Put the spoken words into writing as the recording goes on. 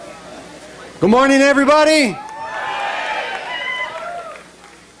Good morning, everybody.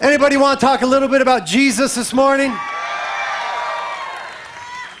 Anybody want to talk a little bit about Jesus this morning?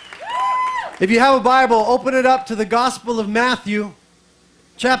 If you have a Bible, open it up to the Gospel of Matthew,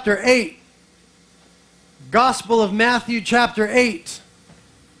 chapter 8. Gospel of Matthew, chapter 8.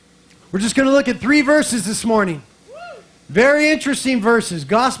 We're just going to look at 3 verses this morning. Very interesting verses.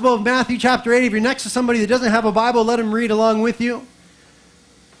 Gospel of Matthew, chapter 8. If you're next to somebody that doesn't have a Bible, let them read along with you.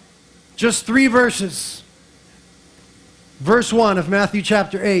 Just 3 verses. Verse 1 of Matthew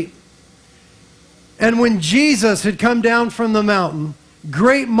chapter 8. And when Jesus had come down from the mountain,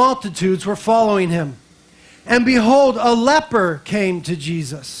 great multitudes were following him. And behold, a leper came to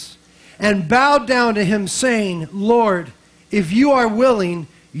Jesus and bowed down to him, saying, Lord, if you are willing,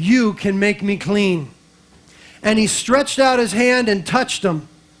 you can make me clean. And he stretched out his hand and touched him.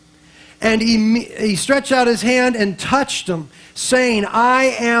 And he stretched out his hand and touched him, saying, I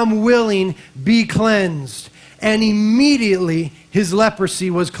am willing, be cleansed. And immediately his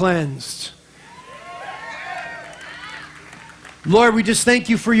leprosy was cleansed. Lord, we just thank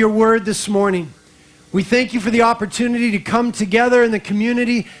you for your word this morning. We thank you for the opportunity to come together in the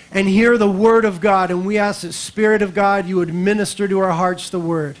community and hear the word of God. And we ask that, Spirit of God, you would minister to our hearts the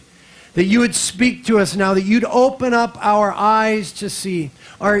word. That you would speak to us now, that you'd open up our eyes to see,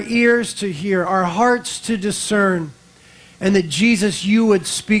 our ears to hear, our hearts to discern, and that, Jesus, you would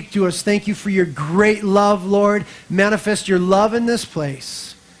speak to us. Thank you for your great love, Lord. Manifest your love in this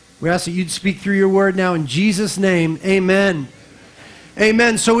place. We ask that you'd speak through your word now in Jesus' name. Amen.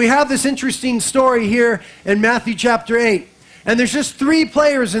 Amen. So we have this interesting story here in Matthew chapter 8, and there's just 3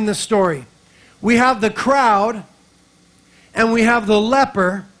 players in this story. We have the crowd, and we have the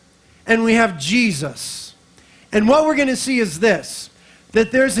leper, and we have Jesus. And what we're going to see is this,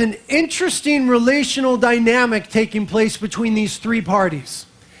 that there's an interesting relational dynamic taking place between these 3 parties.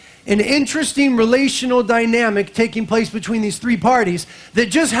 An interesting relational dynamic taking place between these 3 parties that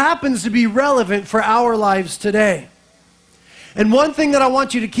just happens to be relevant for our lives today. And one thing that I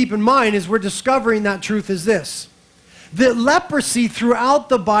want you to keep in mind as we're discovering that truth is this, that leprosy throughout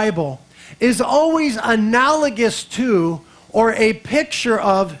the Bible is always analogous to or a picture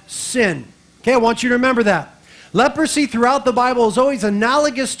of sin. Okay, I want you to remember that. Leprosy throughout the Bible is always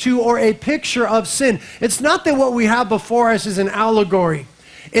analogous to or a picture of sin. It's not that what we have before us is an allegory.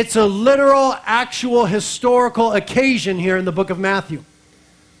 It's a literal, actual, historical occasion here in the book of Matthew.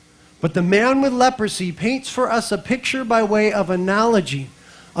 But the man with leprosy paints for us a picture by way of analogy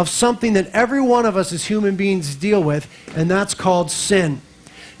of something that every one of us as human beings deal with, and that's called sin.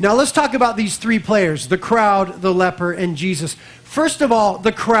 Now let's talk about these 3 players, the crowd, the leper, and Jesus. First of all,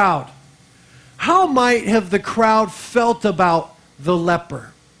 the crowd. How might have the crowd felt about the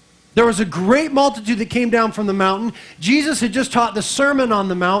leper? There was a great multitude that came down from the mountain. Jesus had just taught the Sermon on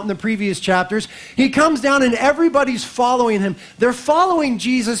the Mount in the previous chapters. He comes down and everybody's following him. They're following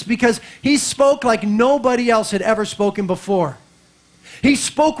Jesus because he spoke like nobody else had ever spoken before. He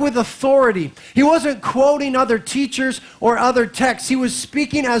spoke with authority. He wasn't quoting other teachers or other texts. He was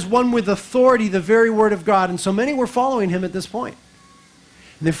speaking as one with authority, the very word of God. And so many were following him at this point.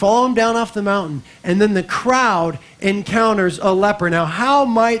 And they follow him down off the mountain. And then the crowd encounters a leper. Now, how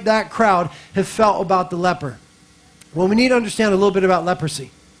might that crowd have felt about the leper? Well, we need to understand a little bit about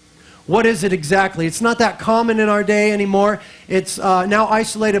leprosy. What is it exactly? It's not that common in our day anymore. It's now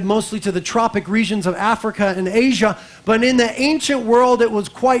isolated mostly to the tropic regions of Africa and Asia. But in the ancient world, it was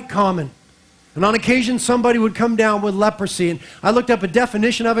quite common. And on occasion, somebody would come down with leprosy. And I looked up a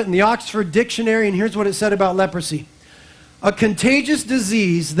definition of it in the Oxford Dictionary, and here's what it said about leprosy. A contagious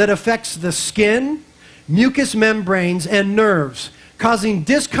disease that affects the skin, mucous membranes, and nerves, causing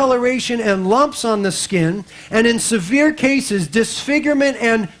discoloration and lumps on the skin, and in severe cases, disfigurement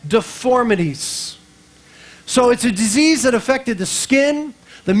and deformities. So it's a disease that affected the skin,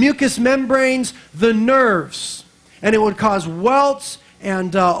 the mucous membranes, the nerves, and it would cause welts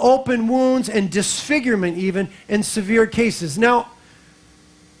and open wounds and disfigurement even in severe cases. Now,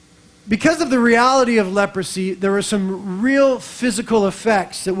 because of the reality of leprosy, there were some real physical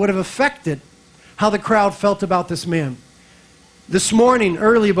effects that would have affected how the crowd felt about this man. This morning,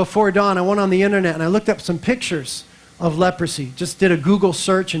 early before dawn, I went on the internet and I looked up some pictures of leprosy. Just did a Google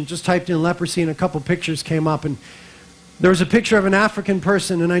search and just typed in leprosy and a couple pictures came up. And there was a picture of an African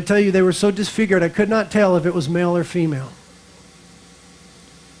person, and I tell you, they were so disfigured I could not tell if it was male or female.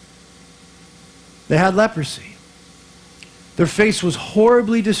 They had leprosy. Their face was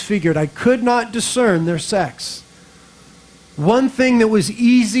horribly disfigured. I could not discern their sex. One thing that was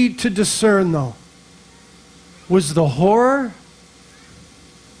easy to discern, though, was the horror,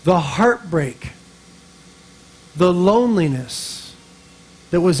 the heartbreak, the loneliness,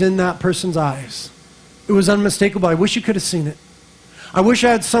 that was in that person's eyes. It was unmistakable. I wish you could have seen it. I wish I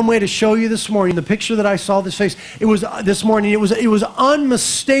had some way to show you this morning the picture that I saw this face. It was this morning. It was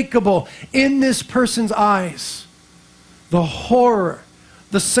unmistakable in this person's eyes. The horror,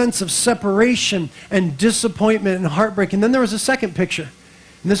 the sense of separation and disappointment and heartbreak. And then there was a second picture.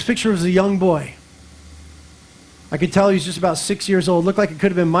 And this picture was a young boy. I could tell he was just about 6 years old. Looked like it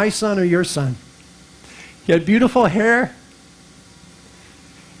could have been my son or your son. He had beautiful hair.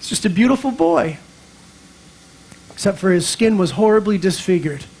 He's just a beautiful boy. Except for his skin was horribly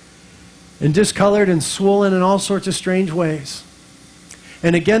disfigured and discolored and swollen in all sorts of strange ways.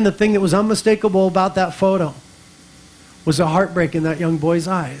 And again, the thing that was unmistakable about that photo was a heartbreak in that young boy's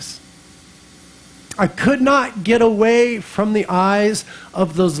eyes. I could not get away from the eyes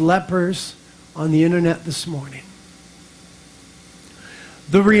of those lepers on the internet this morning.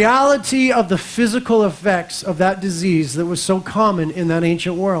 The reality of the physical effects of that disease that was so common in that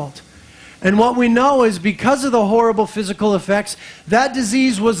ancient world. And what we know is because of the horrible physical effects, that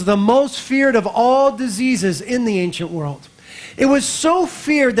disease was the most feared of all diseases in the ancient world. It was so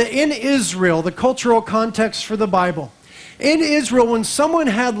feared that in Israel, the cultural context for the Bible, in Israel, when someone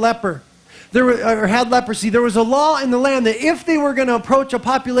had leprosy, there was a law in the land that if they were going to approach a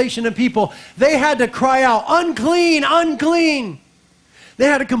population of people, they had to cry out, "Unclean, unclean." They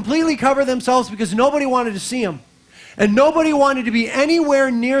had to completely cover themselves because nobody wanted to see them. And nobody wanted to be anywhere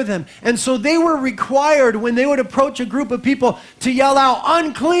near them. And so they were required, when they would approach a group of people, to yell out,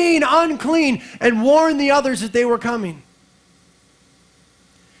 "Unclean, unclean," and warn the others that they were coming.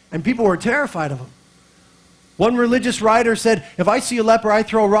 And people were terrified of them. One religious writer said, "If I see a leper, I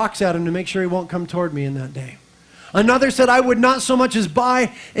throw rocks at him to make sure he won't come toward me in that day." Another said, "I would not so much as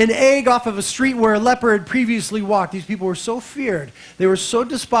buy an egg off of a street where a leper had previously walked." These people were so feared. They were so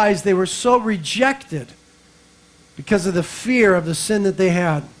despised. They were so rejected because of the fear of the sin that they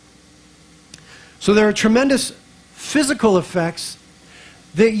had. So there are tremendous physical effects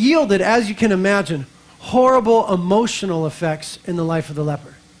that yielded, as you can imagine, horrible emotional effects in the life of the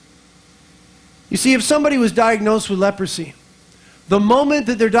leper. You see, if somebody was diagnosed with leprosy, the moment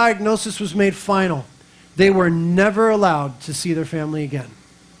that their diagnosis was made final, they were never allowed to see their family again.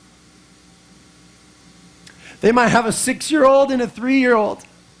 They might have a 6-year-old and a 3-year-old.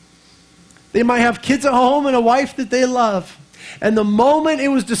 They might have kids at home and a wife that they love. And the moment it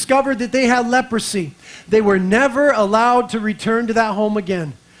was discovered that they had leprosy, they were never allowed to return to that home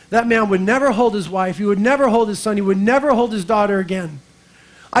again. That man would never hold his wife. He would never hold his son. He would never hold his daughter again.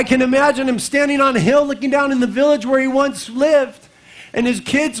 I can imagine him standing on a hill looking down in the village where he once lived, and his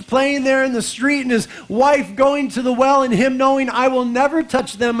kids playing there in the street, and his wife going to the well, and him knowing, "I will never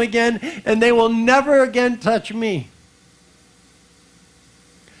touch them again, and they will never again touch me."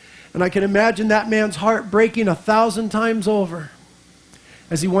 And I can imagine that man's heart breaking 1,000 times over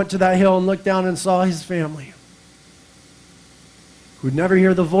as he went to that hill and looked down and saw his family, who would never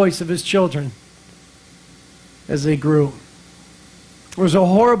hear the voice of his children as they grew. There was a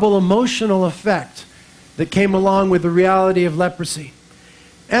horrible emotional effect that came along with the reality of leprosy.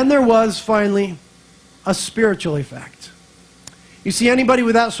 And there was, finally, a spiritual effect. You see, anybody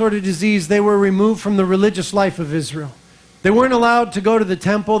with that sort of disease, they were removed from the religious life of Israel. They weren't allowed to go to the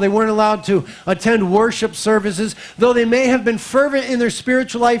temple. They weren't allowed to attend worship services. Though they may have been fervent in their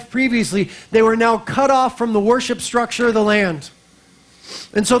spiritual life previously, they were now cut off from the worship structure of the land.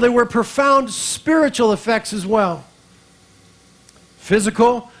 And so there were profound spiritual effects as well.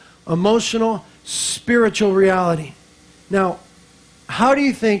 Physical, emotional, spiritual reality. Now, how do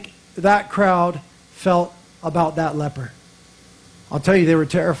you think that crowd felt about that leper? I'll tell you, they were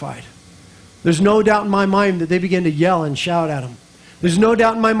terrified. There's no doubt in my mind that they began to yell and shout at him. There's no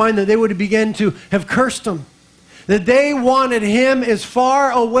doubt in my mind that they would begin to have cursed him. That they wanted him as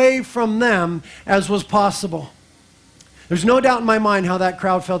far away from them as was possible. There's no doubt in my mind how that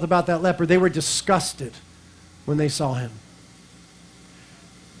crowd felt about that leper. They were disgusted when they saw him.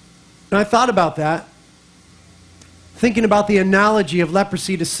 And I thought about that, thinking about the analogy of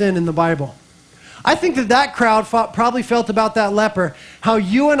leprosy to sin in the Bible. I think that crowd probably felt about that leper how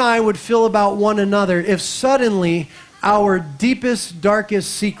you and I would feel about one another if suddenly our deepest,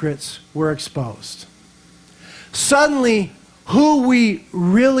 darkest secrets were exposed. Suddenly, who we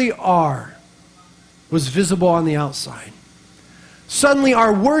really are was visible on the outside. Suddenly,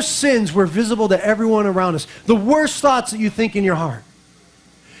 our worst sins were visible to everyone around us. The worst thoughts that you think in your heart.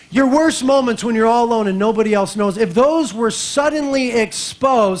 Your worst moments when you're all alone and nobody else knows, if those were suddenly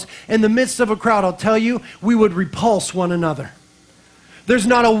exposed in the midst of a crowd, I'll tell you, we would repulse one another. There's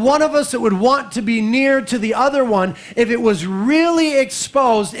not a one of us that would want to be near to the other one if it was really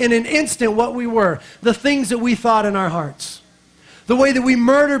exposed in an instant what we were, the things that we thought in our hearts. the way that we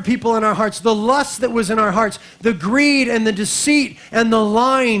murdered people in our hearts, the lust that was in our hearts, the greed and the deceit and the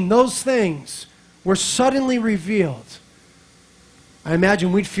lying, those things were suddenly revealed. I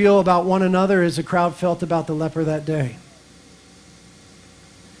imagine we'd feel about one another as the crowd felt about the leper that day.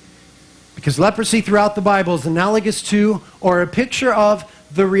 Because leprosy throughout the Bible is analogous to or a picture of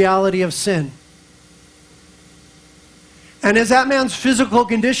the reality of sin. And as that man's physical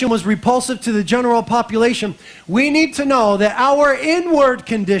condition was repulsive to the general population, we need to know that our inward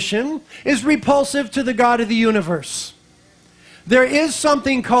condition is repulsive to the God of the universe. There is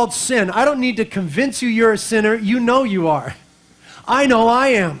something called sin. I don't need to convince you you're a sinner. You know you are. I know I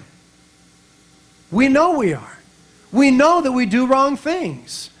am. We know we are. We know that we do wrong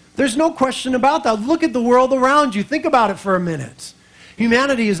things. There's no question about that. Look at the world around you. Think about it for a minute.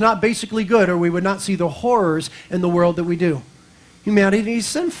 Humanity is not basically good, or we would not see the horrors in the world that we do. Humanity is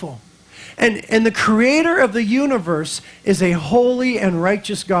sinful. And the creator of the universe is a holy and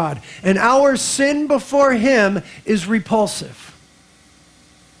righteous God. And our sin before him is repulsive.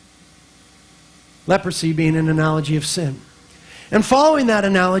 Leprosy being an analogy of sin. And following that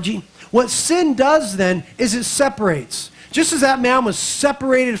analogy, what sin does then is it separates. Just as that man was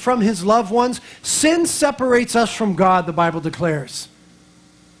separated from his loved ones, sin separates us from God, the Bible declares.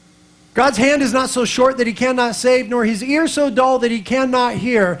 God's hand is not so short that he cannot save, nor his ear so dull that he cannot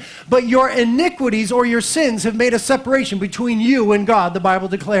hear. But your iniquities or your sins have made a separation between you and God, the Bible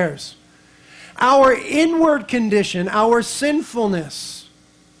declares. Our inward condition, our sinfulness,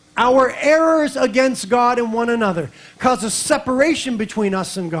 our errors against God and one another cause a separation between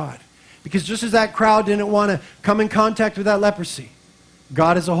us and God. Because just as that crowd didn't want to come in contact with that leprosy,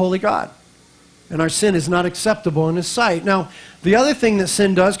 God is a holy God. And our sin is not acceptable in his sight. Now, the other thing that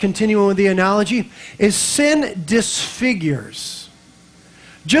sin does, continuing with the analogy, is sin disfigures.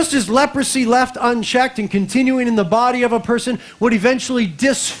 Just as leprosy left unchecked and continuing in the body of a person would eventually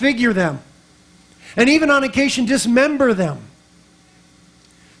disfigure them, and even on occasion dismember them,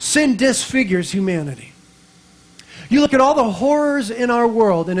 sin disfigures humanity. You look at all the horrors in our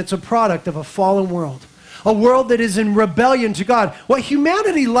world, and it's a product of a fallen world. A world that is in rebellion to God. What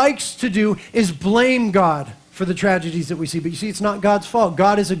humanity likes to do is blame God for the tragedies that we see. But you see, it's not God's fault.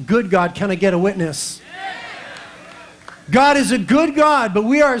 God is a good God. Can I get a witness? God is a good God, but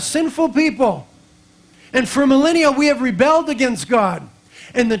we are a sinful people. And for millennia, we have rebelled against God.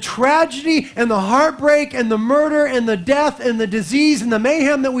 And the tragedy and the heartbreak and the murder and the death and the disease and the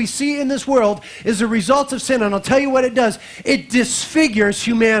mayhem that we see in this world is a result of sin. And I'll tell you what it does. It disfigures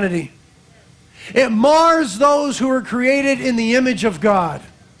humanity. It mars those who are created in the image of God.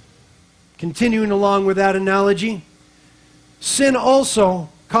 Continuing along with that analogy, sin also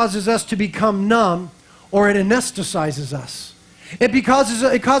causes us to become numb, or it anesthetizes us. It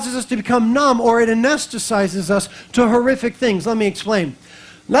causes us to become numb, or it anesthetizes us to horrific things. Let me explain.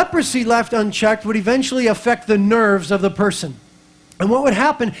 Leprosy left unchecked would eventually affect the nerves of the person. And what would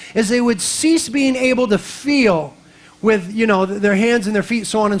happen is they would cease being able to feel with, their hands and their feet,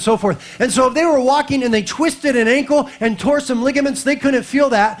 so on and so forth. And so if they were walking and they twisted an ankle and tore some ligaments, they couldn't feel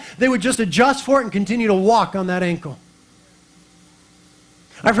that. They would just adjust for it and continue to walk on that ankle.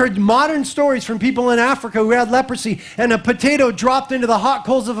 I've heard modern stories from people in Africa who had leprosy, and a potato dropped into the hot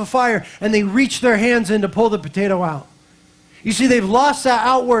coals of a fire, and they reached their hands in to pull the potato out. You see, they've lost that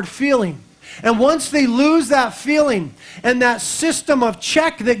outward feeling. And once they lose that feeling and that system of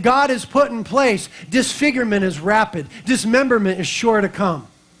check that God has put in place, disfigurement is rapid. Dismemberment is sure to come.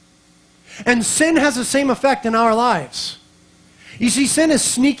 And sin has the same effect in our lives. You see, sin is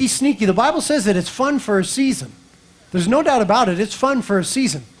sneaky. The Bible says that it's fun for a season. There's no doubt about it. It's fun for a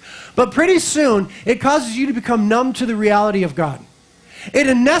season. But pretty soon, it causes you to become numb to the reality of God. It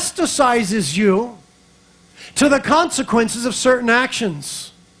anesthetizes you to the consequences of certain actions.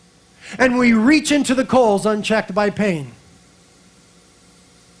 And we reach into the coals unchecked by pain.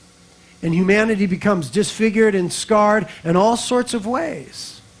 And humanity becomes disfigured and scarred in all sorts of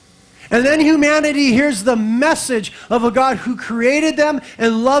ways. And then humanity hears the message of a God who created them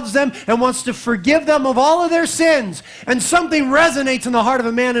and loves them and wants to forgive them of all of their sins. And something resonates in the heart of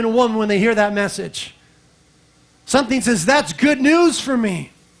a man and a woman when they hear that message. Something says, that's good news for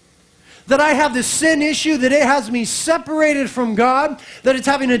me. That I have this sin issue, that it has me separated from God, that it's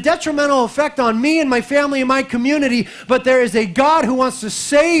having a detrimental effect on me and my family and my community, but there is a God who wants to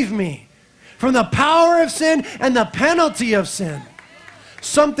save me from the power of sin and the penalty of sin.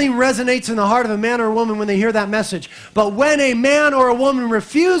 Something resonates in the heart of a man or a woman when they hear that message. But when a man or a woman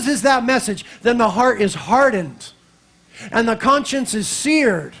refuses that message, then the heart is hardened and the conscience is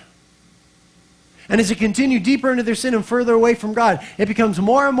seared. And as they continue deeper into their sin and further away from God, it becomes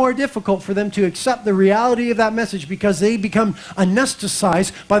more and more difficult for them to accept the reality of that message because they become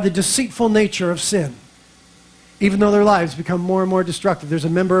anesthetized by the deceitful nature of sin. Even though their lives become more and more destructive. There's a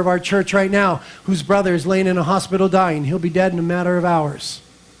member of our church right now whose brother is laying in a hospital dying. He'll be dead in a matter of hours.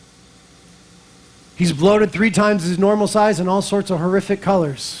 He's bloated 3 times his normal size in all sorts of horrific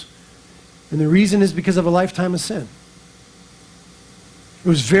colors. And the reason is because of a lifetime of sin. It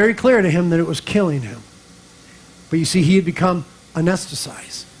was very clear to him that it was killing him. But you see, he had become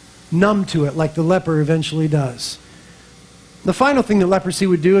anesthetized, numb to it like the leper eventually does. The final thing that leprosy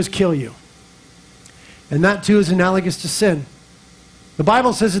would do is kill you. And that too is analogous to sin. The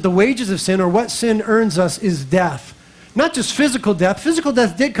Bible says that the wages of sin, or what sin earns us, is death. Not just physical death. Physical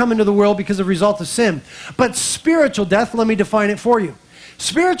death did come into the world because of the result of sin. But spiritual death, let me define it for you.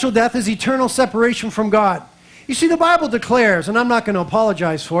 Spiritual death is eternal separation from God. You see, the Bible declares, and I'm not going to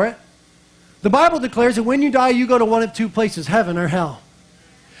apologize for it, the Bible declares that when you die, you go to one of 2 places, heaven or hell.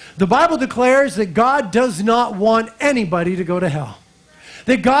 The Bible declares that God does not want anybody to go to hell.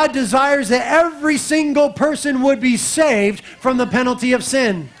 That God desires that every single person would be saved from the penalty of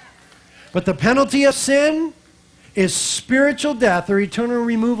sin. But the penalty of sin is spiritual death or eternal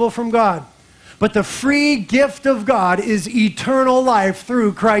removal from God. But the free gift of God is eternal life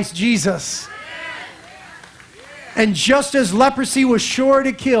through Christ Jesus. And just as leprosy was sure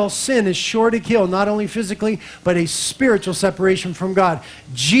to kill, sin is sure to kill, not only physically, but a spiritual separation from God.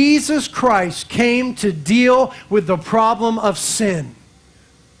 Jesus Christ came to deal with the problem of sin.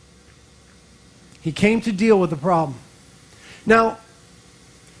 He came to deal with the problem. Now,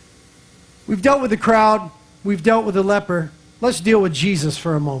 we've dealt with the crowd, we've dealt with the leper. Let's deal with Jesus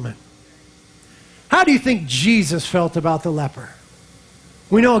for a moment. How do you think Jesus felt about the leper?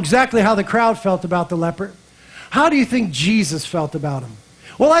 We know exactly how the crowd felt about the leper. How do you think Jesus felt about him?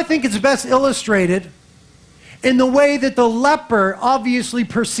 Well, I think it's best illustrated in the way that the leper obviously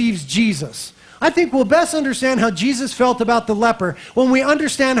perceives Jesus. I think we'll best understand how Jesus felt about the leper when we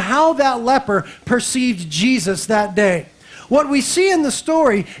understand how that leper perceived Jesus that day. What we see in the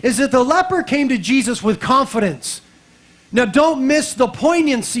story is that the leper came to Jesus with confidence. Now, don't miss the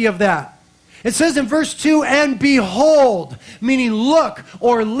poignancy of that. It says in verse 2, and behold, meaning look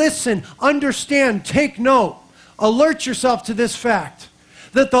or listen, understand, take note, alert yourself to this fact,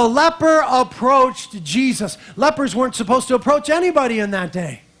 that the leper approached Jesus. Lepers weren't supposed to approach anybody in that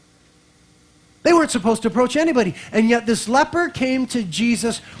day. They weren't supposed to approach anybody. And yet this leper came to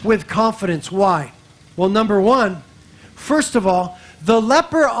Jesus with confidence. Why? Well, number one, first of all, the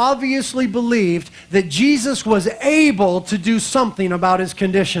leper obviously believed that Jesus was able to do something about his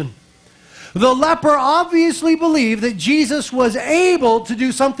condition. The leper obviously believed that Jesus was able to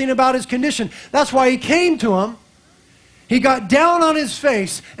do something about his condition. That's why he came to him. He got down on his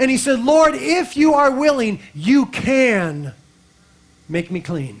face and he said, Lord, if you are willing, you can make me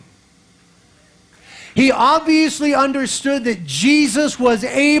clean. He obviously understood that Jesus was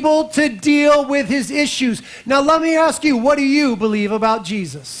able to deal with his issues. Now let me ask you, what do you believe about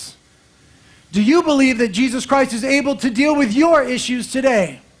Jesus? Do you believe that Jesus Christ is able to deal with your issues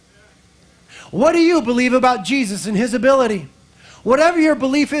today? What do you believe about Jesus and his ability? Whatever your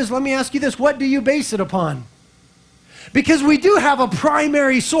belief is, let me ask you this, what do you base it upon? Because we do have a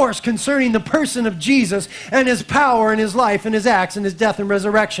primary source concerning the person of Jesus and his power and his life and his acts and his death and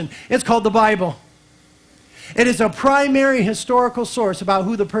resurrection. It's called the Bible. It is a primary historical source about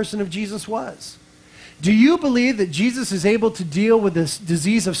who the person of Jesus was. Do you believe that Jesus is able to deal with this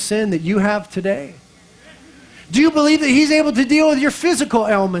disease of sin that you have today? Do you believe that he's able to deal with your physical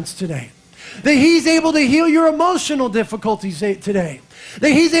ailments today? That he's able to heal your emotional difficulties today?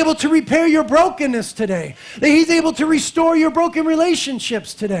 That he's able to repair your brokenness today? That he's able to restore your broken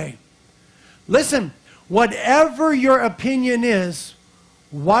relationships today? Listen, whatever your opinion is,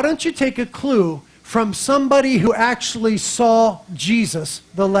 why don't you take a clue from somebody who actually saw Jesus,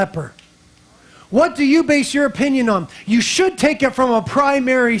 the leper? What do you base your opinion on? You should take it from a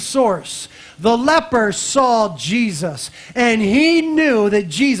primary source. The leper saw Jesus, and he knew that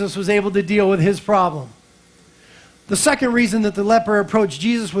Jesus was able to deal with his problem. The second reason that the leper approached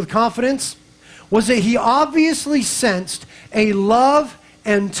Jesus with confidence was that he obviously sensed a love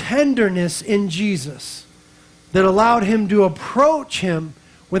and tenderness in Jesus that allowed him to approach him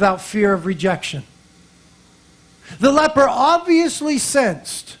without fear of rejection. The leper obviously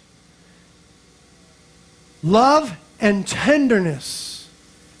sensed love and tenderness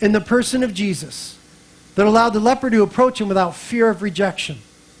in the person of Jesus that allowed the leper to approach him without fear of rejection.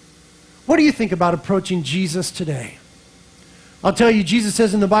 What do you think about approaching Jesus today? I'll tell you, Jesus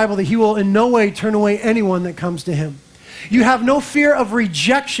says in the Bible that he will in no way turn away anyone that comes to him. You have no fear of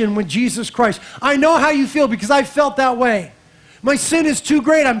rejection with Jesus Christ. I know how you feel because I felt that way. My sin is too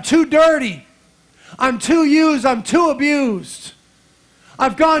great. I'm too dirty. I'm too used. I'm too abused.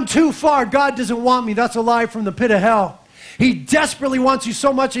 I've gone too far. God doesn't want me. That's a lie from the pit of hell. He desperately wants you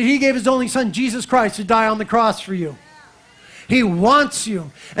so much that He gave His only Son, Jesus Christ, to die on the cross for you. He wants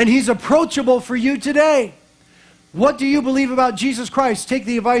you, and He's approachable for you today. What do you believe about Jesus Christ? Take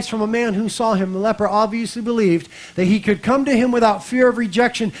the advice from a man who saw Him. The leper obviously believed that he could come to Him without fear of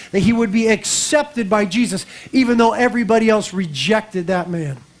rejection, that he would be accepted by Jesus, even though everybody else rejected that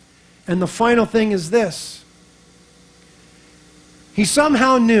man. And the final thing is this. He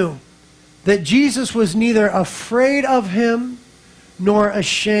somehow knew that Jesus was neither afraid of him nor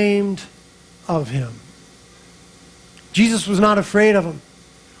ashamed of him. Jesus was not afraid of him.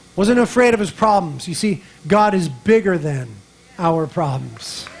 Wasn't afraid of his problems. You see, God is bigger than our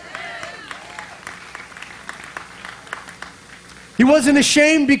problems. He wasn't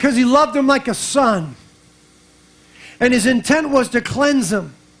ashamed because He loved him like a son. And His intent was to cleanse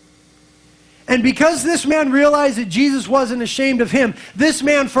him. And because this man realized that Jesus wasn't ashamed of him, this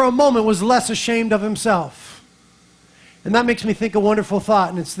man for a moment was less ashamed of himself. And that makes me think a wonderful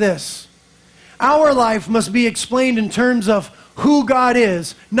thought, and it's this. Our life must be explained in terms of who God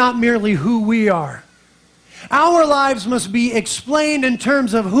is, not merely who we are. Our lives must be explained in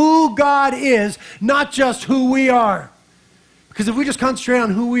terms of who God is, not just who we are. Because if we just concentrate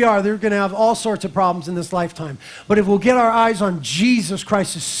on who we are, they're going to have all sorts of problems in this lifetime. But if we'll get our eyes on Jesus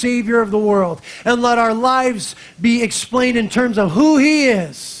Christ, the Savior of the world, and let our lives be explained in terms of who He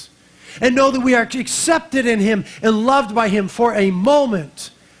is, and know that we are accepted in Him and loved by Him for a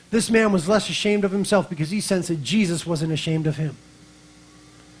moment, this man was less ashamed of himself because he sensed that Jesus wasn't ashamed of him.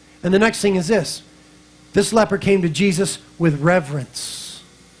 And the next thing is this. This leper came to Jesus with reverence.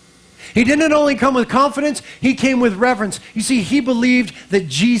 He didn't only come with confidence, he came with reverence. You see, he believed that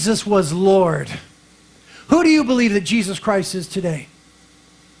Jesus was Lord. Who do you believe that Jesus Christ is today?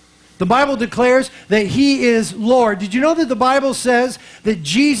 The Bible declares that He is Lord. Did you know that the Bible says that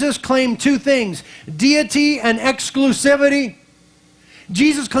Jesus claimed two things, deity and exclusivity?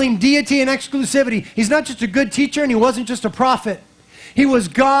 Jesus claimed deity and exclusivity. He's not just a good teacher and He wasn't just a prophet. He was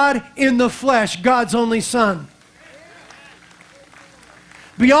God in the flesh, God's only Son.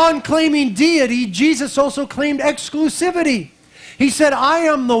 Beyond claiming deity, Jesus also claimed exclusivity. He said, I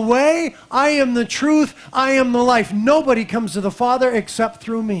am the way, I am the truth, I am the life. Nobody comes to the Father except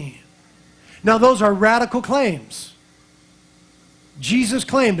through me. Now those are radical claims. Jesus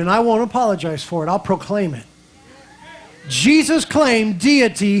claimed, and I won't apologize for it, I'll proclaim it. Jesus claimed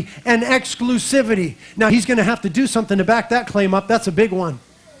deity and exclusivity. Now He's going to have to do something to back that claim up. That's a big one.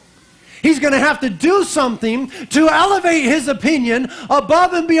 He's going to have to do something to elevate His opinion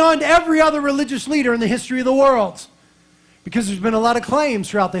above and beyond every other religious leader in the history of the world. Because there's been a lot of claims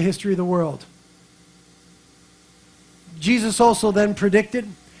throughout the history of the world. Jesus also then predicted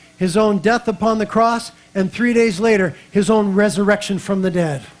His own death upon the cross, and 3 days later, His own resurrection from the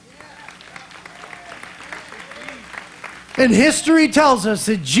dead. And history tells us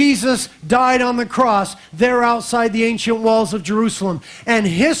that Jesus died on the cross there outside the ancient walls of Jerusalem. And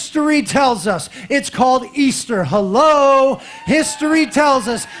history tells us, it's called Easter. Hello? History tells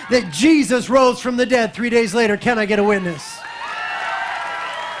us that Jesus rose from the dead 3 days later. Can I get a witness?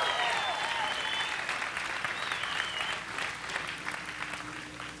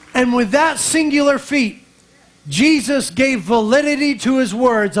 And with that singular feat, Jesus gave validity to His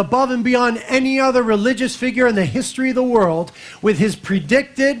words above and beyond any other religious figure in the history of the world with His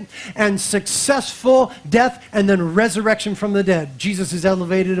predicted and successful death and then resurrection from the dead. Jesus is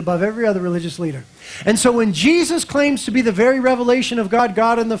elevated above every other religious leader. And so when Jesus claims to be the very revelation of God,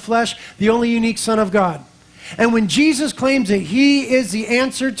 God in the flesh, the only unique Son of God, and when Jesus claims that He is the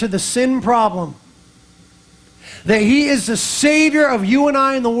answer to the sin problem, that He is the Savior of you and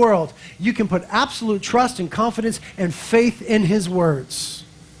I in the world, you can put absolute trust and confidence and faith in His words.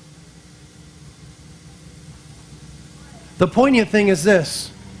 The poignant thing is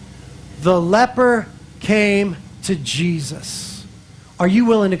this. The leper came to Jesus. Are you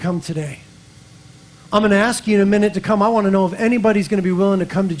willing to come today? I'm going to ask you in a minute to come. I want to know if anybody's going to be willing to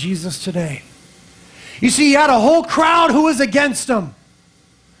come to Jesus today. You see, He had a whole crowd who was against Him.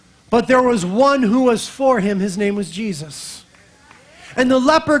 But there was one who was for Him. His name was Jesus. And the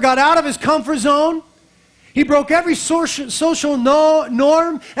leper got out of his comfort zone. He broke every social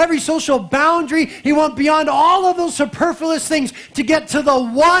norm, every social boundary. He went beyond all of those superfluous things to get to the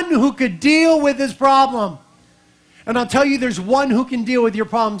one who could deal with his problem. And I'll tell you, there's one who can deal with your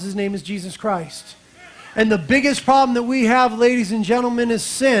problems. His name is Jesus Christ. And the biggest problem that we have, ladies and gentlemen, is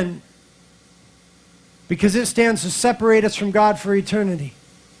sin. because it stands to separate us from God for eternity.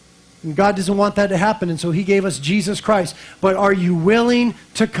 And God doesn't want that to happen, and so he gave us Jesus Christ. But are you willing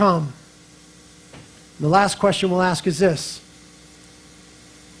to come? And the last question we'll ask is this.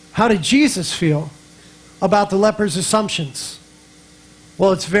 How did Jesus feel about the leper's assumptions?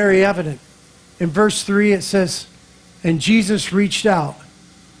 Well, it's very evident. In verse 3 it says, and Jesus reached out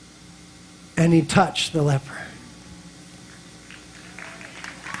and he touched the leper.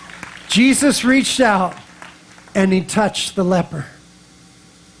 Jesus reached out and he touched the leper.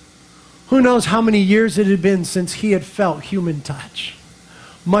 Who knows how many years it had been since he had felt human touch,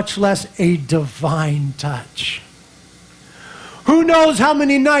 much less a divine touch. Who knows how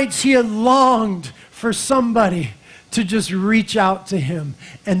many nights he had longed for somebody to just reach out to him.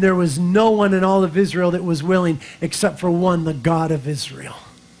 And there was no one in all of Israel that was willing except for one, the God of Israel.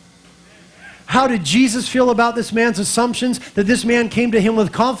 How did Jesus feel about this man's assumptions? That this man came to him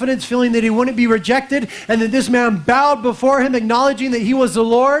with confidence, feeling that he wouldn't be rejected, and that this man bowed before him, acknowledging that he was the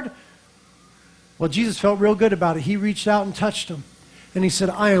Lord? Well, Jesus felt real good about it. He reached out and touched him. And he said,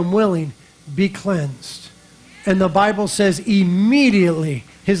 I am willing, be cleansed. And the Bible says immediately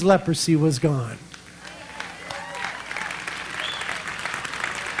his leprosy was gone.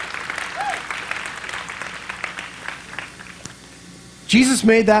 Jesus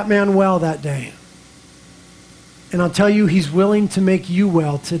made that man well that day. And I'll tell you, he's willing to make you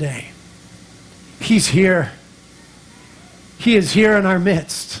well today. He's here. He is here in our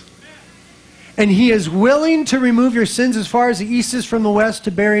midst. And he is willing to remove your sins as far as the east is from the west,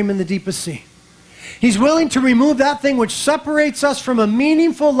 to bury him in the deepest sea. He's willing to remove that thing which separates us from a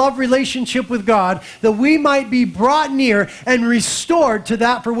meaningful love relationship with God, that we might be brought near and restored to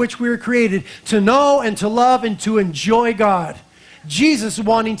that for which we were created, to know and to love and to enjoy God. Jesus is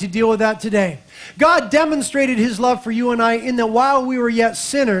wanting to deal with that today. God demonstrated his love for you and I in that while we were yet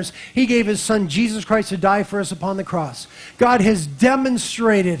sinners, he gave his son Jesus Christ to die for us upon the cross. God has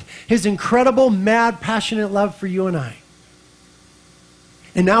demonstrated his incredible, mad, passionate love for you and I.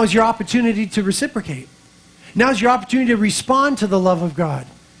 And now is your opportunity to reciprocate. Now is your opportunity to respond to the love of God.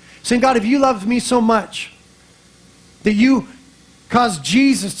 Saying, God, if you loved me so much that you caused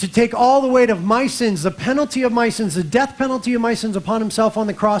Jesus to take all the weight of my sins, the penalty of my sins, the death penalty of my sins upon himself on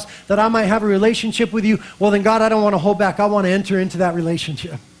the cross, that I might have a relationship with you, well then God, I don't want to hold back. I want to enter into that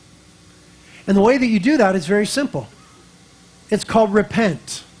relationship. And the way that you do that is very simple. It's called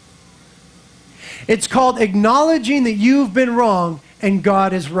repent. It's called acknowledging that you've been wrong and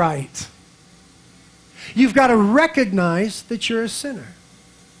God is right. You've got to recognize that you're a sinner.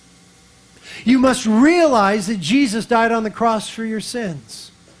 You must realize that Jesus died on the cross for your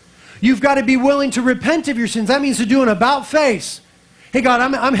sins. You've got to be willing to repent of your sins. That means to do an about face. Hey God,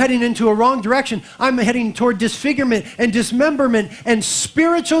 I'm heading into a wrong direction. I'm heading toward disfigurement and dismemberment and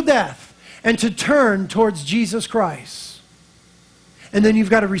spiritual death, and to turn towards Jesus Christ. And then you've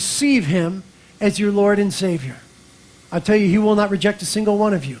got to receive him as your Lord and Savior. I tell you, he will not reject a single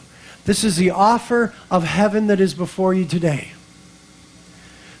one of you. This is the offer of heaven that is before you today.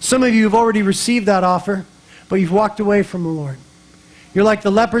 Some of you have already received that offer, but you've walked away from the Lord. You're like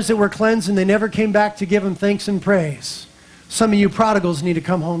the lepers that were cleansed and they never came back to give him thanks and praise. Some of you prodigals need to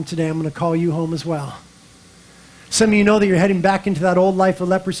come home today. I'm going to call you home as well. Some of you know that you're heading back into that old life of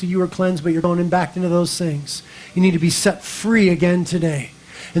leprosy. You were cleansed, but you're going back into those things. You need to be set free again today.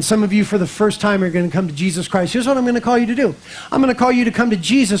 And some of you, for the first time, are going to come to Jesus Christ. Here's what I'm going to call you to do. I'm going to call you to come to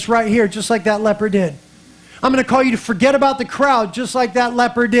Jesus right here, just like that leper did. I'm going to call you to forget about the crowd, just like that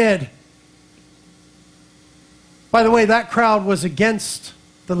leper did. By the way, that crowd was against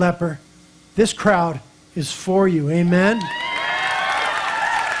the leper. This crowd is for you. Amen?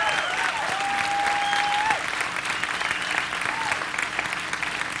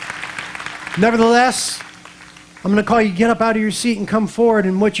 Nevertheless, I'm going to call you to get up out of your seat and come forward.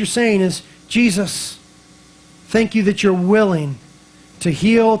 And what you're saying is, Jesus, thank you that you're willing to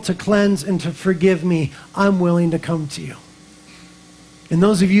heal, to cleanse, and to forgive me. I'm willing to come to you. And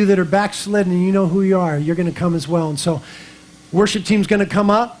those of you that are backslidden and you know who you are, you're going to come as well. And so worship team's going to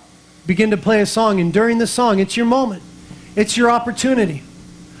come up, begin to play a song. And during the song, it's your moment. It's your opportunity.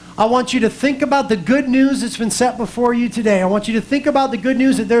 I want you to think about the good news that's been set before you today. I want you to think about the good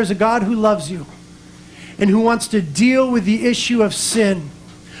news that there's a God who loves you and who wants to deal with the issue of sin,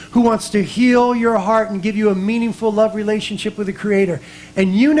 who wants to heal your heart and give you a meaningful love relationship with the Creator.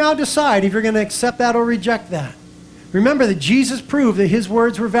 And you now decide if you're going to accept that or reject that. Remember that Jesus proved that his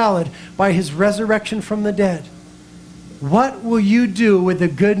words were valid by his resurrection from the dead. What will you do with the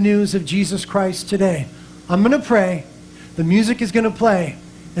good news of Jesus Christ today? I'm going to pray. The music is going to play.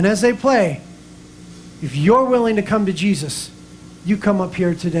 And as they play, if you're willing to come to Jesus, you come up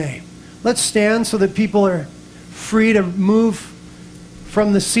here today. Let's stand so that people are free to move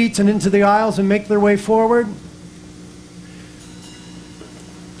from the seats and into the aisles and make their way forward.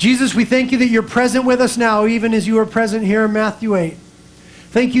 Jesus, we thank you that you're present with us now, even as you are present here in Matthew 8.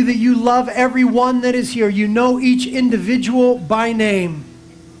 Thank you that you love everyone that is here. You know each individual by name.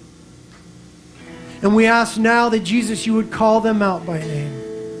 And we ask now that, Jesus, you would call them out by name.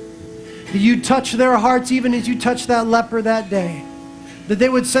 That you touch their hearts even as you touched that leper that day. That they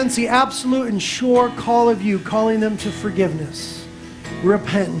would sense the absolute and sure call of you, calling them to forgiveness,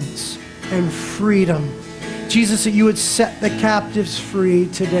 repentance, and freedom. Jesus, that you would set the captives free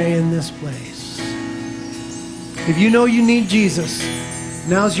today in this place. If you know you need Jesus,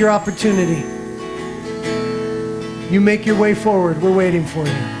 now's your opportunity. You make your way forward. We're waiting for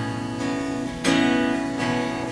you.